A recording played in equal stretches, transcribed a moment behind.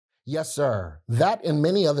Yes, sir. That and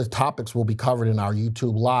many other topics will be covered in our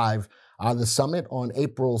YouTube Live on the summit on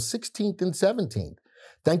April 16th and 17th.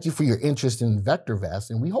 Thank you for your interest in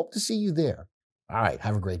VectorVest, and we hope to see you there. All right,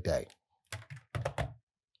 have a great day.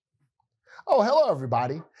 Oh, hello,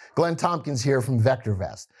 everybody. Glenn Tompkins here from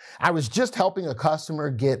VectorVest. I was just helping a customer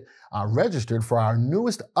get registered for our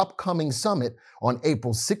newest upcoming summit on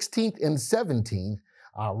April 16th and 17th,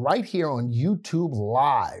 right here on YouTube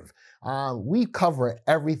Live. We cover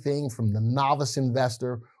everything from the novice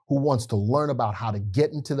investor who wants to learn about how to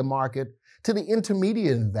get into the market to the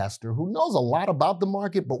intermediate investor who knows a lot about the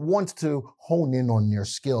market but wants to hone in on their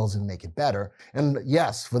skills and make it better. And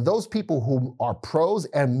yes, for those people who are pros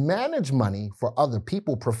and manage money for other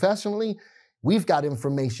people professionally, we've got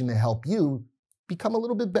information to help you become a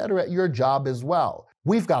little bit better at your job as well.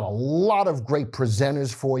 We've got a lot of great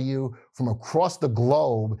presenters for you from across the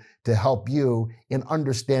globe to help you in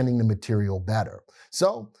understanding the material better.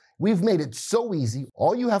 So we've made it so easy.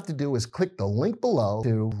 All you have to do is click the link below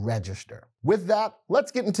to register. With that,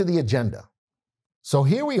 let's get into the agenda. So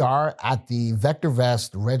here we are at the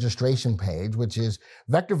VectorVest registration page, which is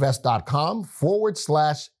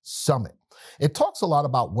vectorvest.com/summit. It talks a lot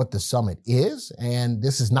about what the summit is, and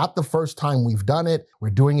this is not the first time we've done it. We're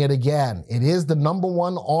doing it again. It is the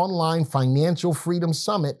 #1 online financial freedom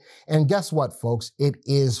summit, and guess what, folks? It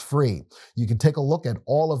is free. You can take a look at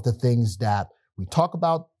all of the things that we talk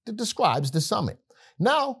about that describes the summit.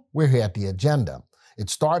 Now, we're here at the agenda. It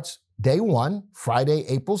starts day 1, Friday,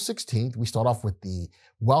 April 16th. We start off with the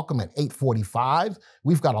welcome at 8:45.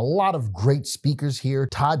 We've got a lot of great speakers here.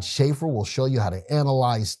 Todd Shaffer will show you how to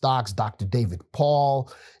analyze stocks. Dr. David Paul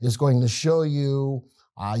is going to show you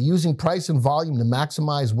using price and volume to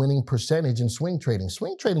maximize winning percentage in swing trading.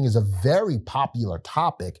 Swing trading is a very popular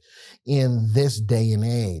topic in this day and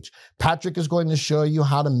age. Patrick is going to show you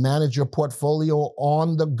how to manage your portfolio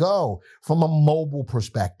on the go from a mobile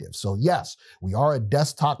perspective. So yes, we are a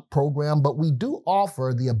desktop program, but we do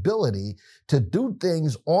offer the ability to do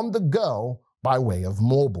things on the go by way of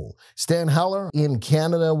mobile. Stan Heller in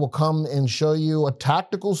Canada will come and show you a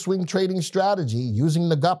tactical swing trading strategy using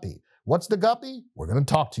the Guppy. What's the Guppy? We're going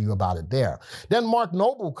to talk to you about it there. Then Mark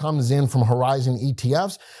Noble comes in from Horizon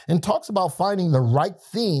ETFs and talks about finding the right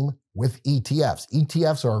theme with ETFs.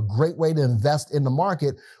 ETFs are a great way to invest in the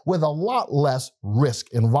market with a lot less risk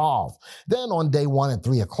involved. Then on day 1 at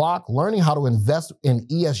 3 o'clock, learning how to invest in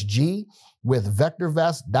ESG with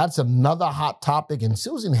VectorVest. That's another hot topic, and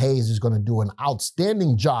Susan Hayes is going to do an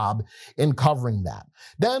outstanding job in covering that.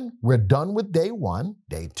 Then we're done with day 1.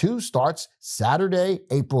 Day 2 starts Saturday,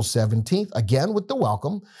 April 17th, again with the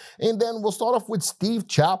welcome. And then we'll start off with Steve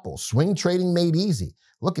Chappell, Swing Trading Made Easy.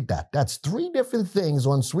 Look at that. That's 3 different things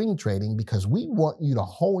on swing trading because we want you to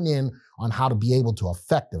hone in on how to be able to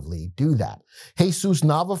effectively do that. Jesus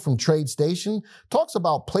Nava from TradeStation talks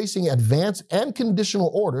about placing advanced and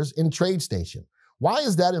conditional orders in TradeStation. Why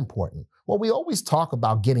is that important? Well, we always talk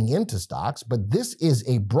about getting into stocks, but this is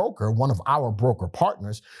a broker, one of our broker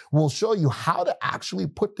partners, will show you how to actually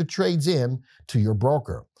put the trades in to your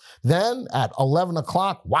broker. Then at 11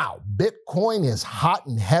 o'clock, wow, Bitcoin is hot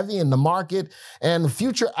and heavy in the market, and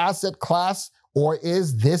future asset class, or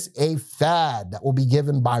is this a fad? That will be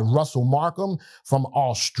given by Russell Markham from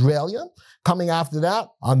Australia. Coming after that,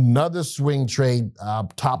 another swing trade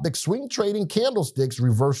topic, swing trading candlesticks,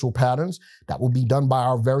 reversal patterns. That will be done by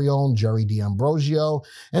our very own Jerry D'Ambrosio.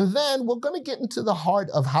 And then we're going to get into the heart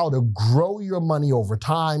of how to grow your money over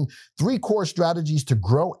time. 3 core strategies to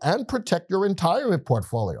grow and protect your retirement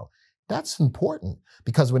portfolio. That's important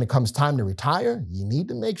because when it comes time to retire, you need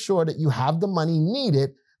to make sure that you have the money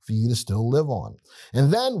needed for you to still live on.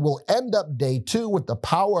 And then we'll end up day 2 with the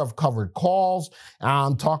power of covered calls.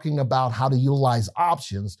 I'm talking about how to utilize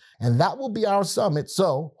options, and that will be our summit.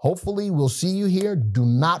 So hopefully we'll see you here. Do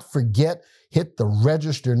not forget, hit the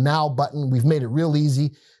register now button. We've made it real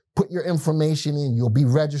easy. Put your information in, you'll be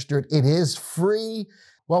registered. It is free.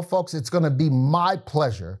 Well, folks, it's going to be my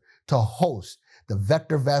pleasure to host the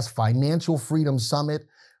VectorVest Financial Freedom Summit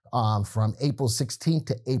from April 16th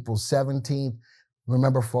to April 17th.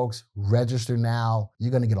 Remember, folks, register now.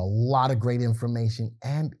 You're going to get a lot of great information,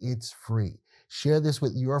 and it's free. Share this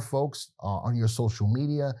with your folks on your social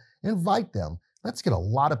media. Invite them. Let's get a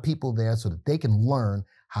lot of people there so that they can learn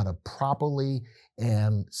how to properly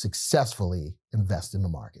and successfully invest in the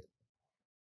market.